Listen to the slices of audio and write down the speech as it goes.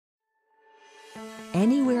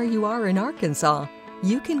Anywhere you are in Arkansas,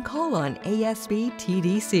 you can call on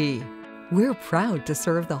ASBTDC. We're proud to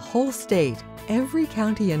serve the whole state. Every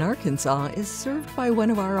county in Arkansas is served by one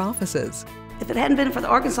of our offices. If it hadn't been for the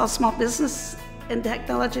Arkansas Small Business and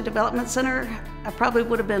Technology Development Center, I probably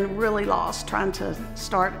would have been really lost trying to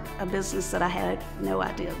start a business that I had no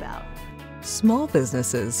idea about. Small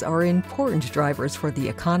businesses are important drivers for the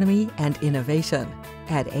economy and innovation.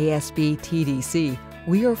 At ASBTDC,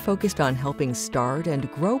 we are focused on helping start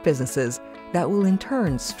and grow businesses that will in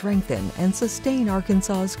turn strengthen and sustain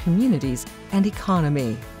Arkansas's communities and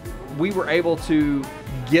economy. We were able to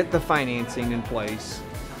get the financing in place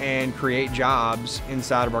and create jobs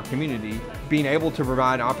inside of our community. Being able to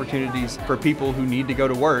provide opportunities for people who need to go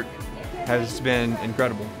to work has been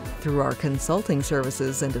incredible. Through our consulting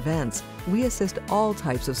services and events, we assist all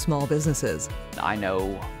types of small businesses. I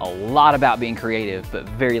know a lot about being creative, but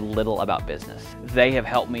very little about business. They have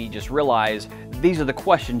helped me just realize these are the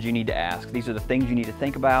questions you need to ask. These are the things you need to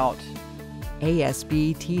think about.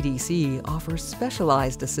 ASBTDC offers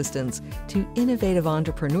specialized assistance to innovative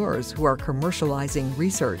entrepreneurs who are commercializing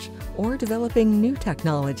research or developing new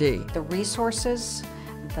technology. The resources,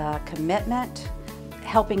 the commitment,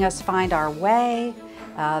 helping us find our way,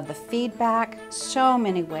 the feedback, so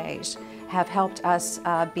many ways have helped us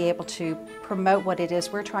be able to promote what it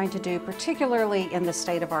is we're trying to do, particularly in the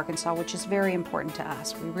state of Arkansas, which is very important to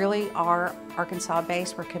us. We really are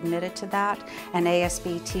Arkansas-based, we're committed to that, and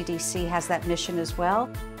ASBTDC has that mission as well.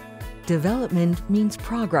 Development means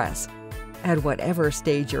progress. At whatever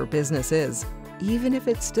stage your business is, even if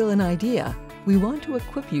it's still an idea, we want to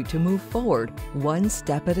equip you to move forward one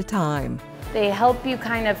step at a time. They help you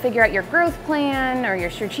kind of figure out your growth plan or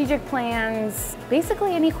your strategic plans.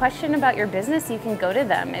 Basically, any question about your business, you can go to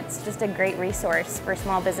them. It's just a great resource for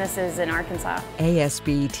small businesses in Arkansas.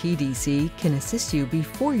 ASBTDC can assist you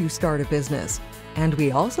before you start a business. And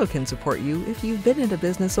we also can support you if you've been in a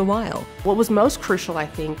business a while. What was most crucial, I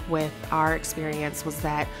think, with our experience was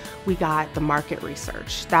that we got the market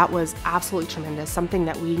research. That was absolutely tremendous, something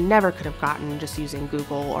that we never could have gotten just using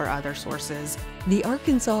Google or other sources. The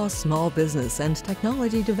Arkansas Small Business and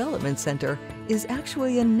Technology Development Center is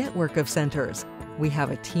actually a network of centers. We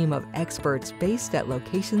have a team of experts based at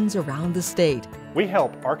locations around the state. We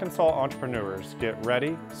help Arkansas entrepreneurs get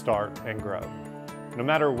ready, start, and grow. No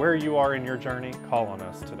matter where you are in your journey, call on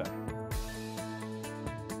us today.